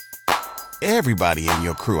Everybody in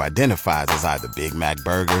your crew identifies as either Big Mac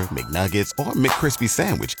Burger, McNuggets, or McCrispy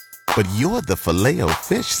Sandwich. But you're the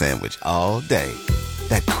Filet-O-Fish Sandwich all day.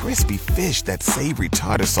 That crispy fish, that savory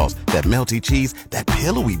tartar sauce, that melty cheese, that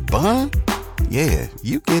pillowy bun. Yeah,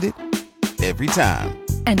 you get it. Every time.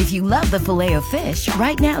 And if you love the Filet-O-Fish,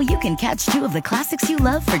 right now you can catch two of the classics you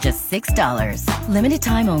love for just $6. Limited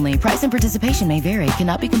time only. Price and participation may vary.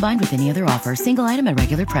 Cannot be combined with any other offer. Single item at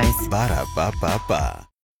regular price. Ba-da-ba-ba-ba.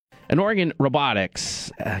 An Oregon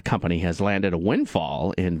robotics company has landed a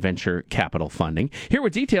windfall in venture capital funding. Here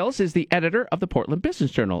with details is the editor of the Portland Business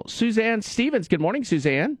Journal, Suzanne Stevens. Good morning,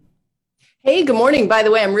 Suzanne. Hey, good morning. By the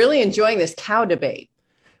way, I'm really enjoying this cow debate.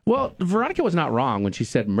 Well, Veronica was not wrong when she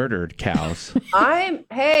said murdered cows. I'm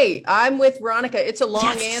with Veronica. It's a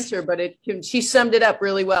long answer, but she summed it up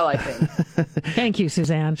really well, I think. Thank you,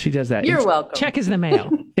 Suzanne. She does that. You're welcome. Check is in the mail.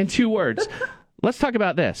 In 2 words. Let's talk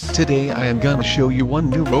about this. Today I am going to show you one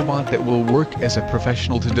new robot that will work as a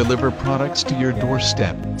professional to deliver products to your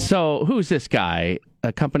doorstep. So who's this guy?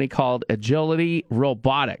 A company called Agility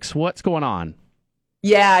Robotics. What's going on?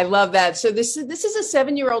 Yeah, I love that. So this is a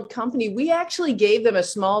 7-year-old company. We actually gave them a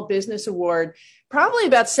small business award probably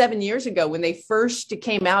about 7 years ago when they first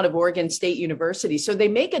came out of Oregon State University. So they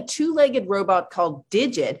make a 2-legged robot called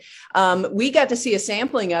Digit. We got to see a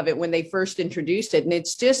sampling of it when they first introduced it, and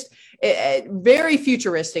it's just very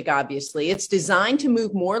futuristic, obviously. It's designed to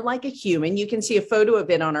move more like a human. You can see a photo of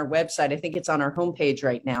it on our website. I think it's on our homepage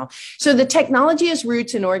right now. So the technology has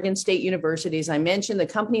roots in Oregon State University. As I mentioned, the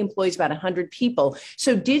company employs about 100 people.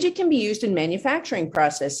 So Digit can be used in manufacturing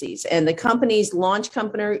processes. And the company's launch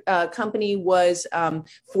company was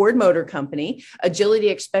Ford Motor Company. Agility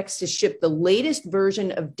expects to ship the latest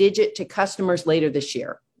version of Digit to customers later this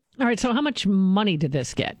year. All right. So how much money did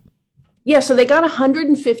this get? Yeah, so they got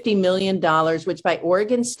 $150 million, which by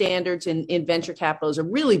Oregon standards in venture capital is a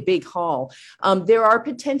really big haul. There are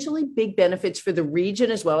potentially big benefits for the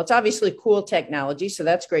region as well. It's obviously cool technology, so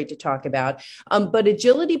that's great to talk about. But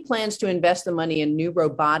Agility plans to invest the money in new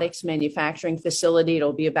robotics manufacturing facility.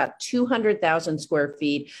 It'll be about 200,000 square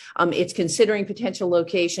feet. It's considering potential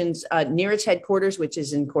locations near its headquarters, which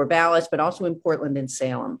is in Corvallis, but also in Portland and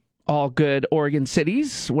Salem. All good Oregon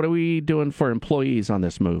cities. What are we doing for employees on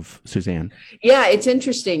this move, Suzanne? Yeah, it's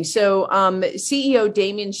interesting. So CEO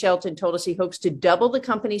Damian Shelton told us he hopes to double the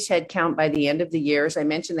company's headcount by the end of the year. As I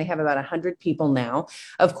mentioned, they have about 100 people now.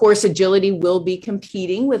 Of course, Agility will be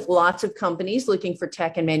competing with lots of companies looking for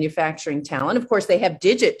tech and manufacturing talent. Of course, they have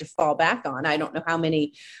Digit to fall back on. I don't know how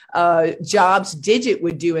many jobs Digit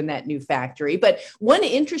would do in that new factory. But one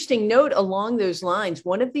interesting note along those lines,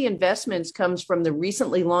 one of the investments comes from the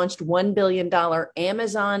recently launched $1 billion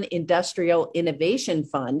Amazon Industrial Innovation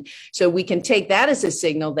Fund. So we can take that as a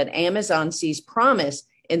signal that Amazon sees promise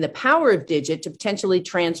in the power of Digit to potentially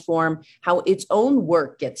transform how its own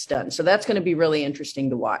work gets done. So that's going to be really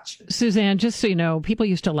interesting to watch. Suzanne, just so you know, people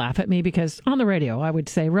used to laugh at me because on the radio, I would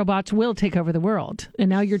say robots will take over the world. And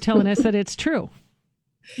now you're telling us that it's true.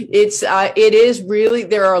 It is really,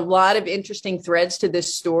 there are a lot of interesting threads to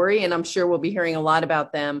this story, and I'm sure we'll be hearing a lot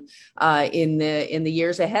about them in the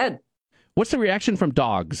years ahead. What's the reaction from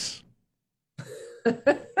dogs?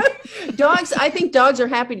 Dogs, I think dogs are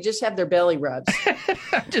happy to just have their belly rubs.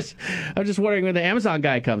 I'm just wondering when the Amazon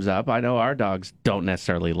guy comes up. I know our dogs don't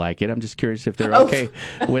necessarily like it. I'm just curious if they're okay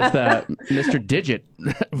with Mr. Digit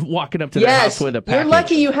walking up to their house with a package. You're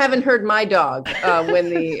lucky you haven't heard my dog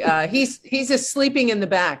when he's just sleeping in the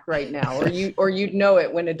back right now, or you'd know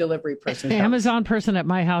it when a delivery person comes. The Amazon person at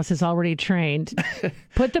my house is already trained.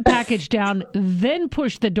 Put the package down, then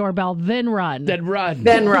push the doorbell, then run. Then run.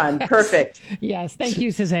 Then run. Perfect. Yes. Thank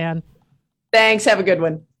you, Suzanne. Thanks. Have a good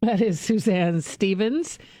one. That is Suzanne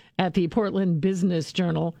Stevens at the Portland Business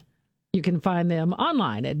Journal. You can find them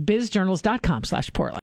online at bizjournals.com/Portland.